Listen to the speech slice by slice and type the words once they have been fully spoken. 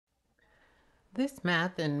This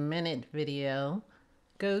Math in Minute video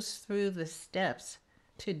goes through the steps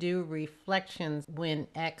to do reflections when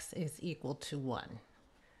x is equal to 1.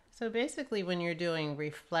 So basically when you're doing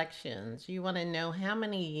reflections, you want to know how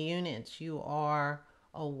many units you are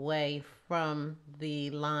away from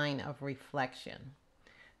the line of reflection.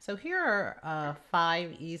 So here are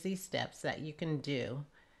 5 easy steps that you can do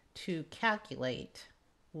to calculate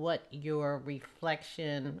what your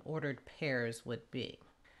reflection ordered pairs would be.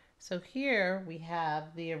 So here we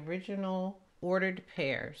have the original ordered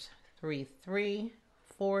pairs, 3, 3,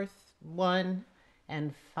 4, 1,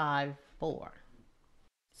 and 5, 4.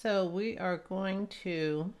 So we are going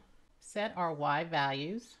to set our y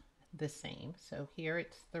values the same. So here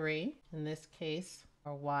it's 3. In this case,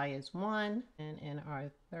 our y is 1. And in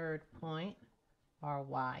our third point, our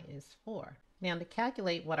y is 4. Now to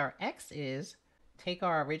calculate what our x is, take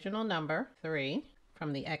our original number, 3,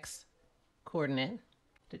 from the x coordinate.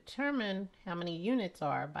 Determine how many units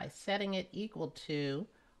are by setting it equal to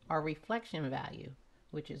our reflection value,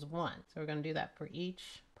 which is 1. So we're going to do that for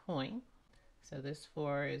each point. So this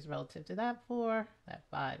 4 is relative to that 4, that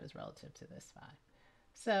 5 is relative to this 5.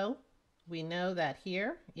 So we know that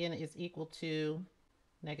here n is equal to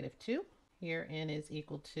 -2, here n is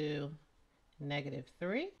equal to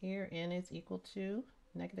 -3, here n is equal to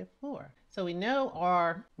 -4. So we know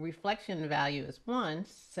our reflection value is 1,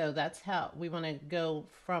 so that's how we want to go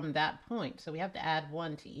from that point. So we have to add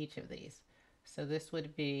 1 to each of these. So this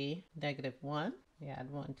would be -1. We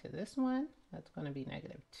add 1 to this one, that's going to be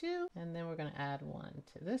 -2. And then we're going to add 1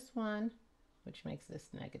 to this one, which makes this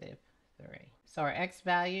 -3. So our x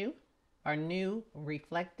value, our new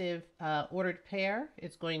reflective ordered pair,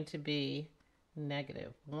 is going to be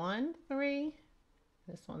 -1, 3.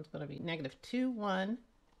 This one's going to be -2, 1.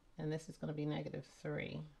 And this is going to be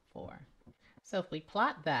 -3, 4. So if we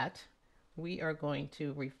plot that, we are going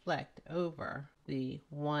to reflect over the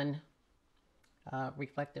 1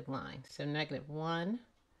 reflective line. So -1,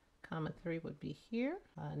 3 would be here.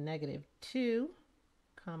 -2,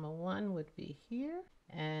 1 would be here.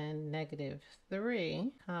 And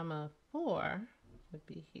 -3, 4 would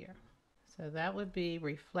be here. So that would be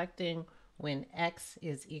reflecting when x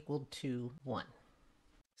is equal to 1.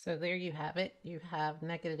 So there you have it. You have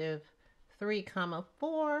 -3,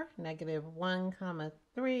 4, -1,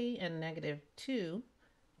 3, and -2,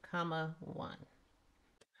 1.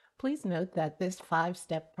 Please note that this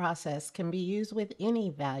 5-step process can be used with any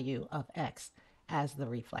value of x as the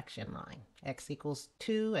reflection line. X equals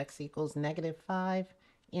 2, x equals -5,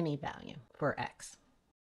 any value for x.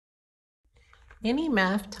 Any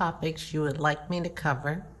math topics you would like me to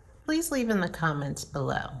cover, please leave in the comments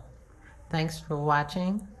below. Thanks for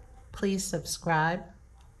watching. Please subscribe,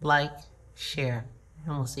 like, share,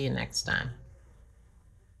 and we'll see you next time.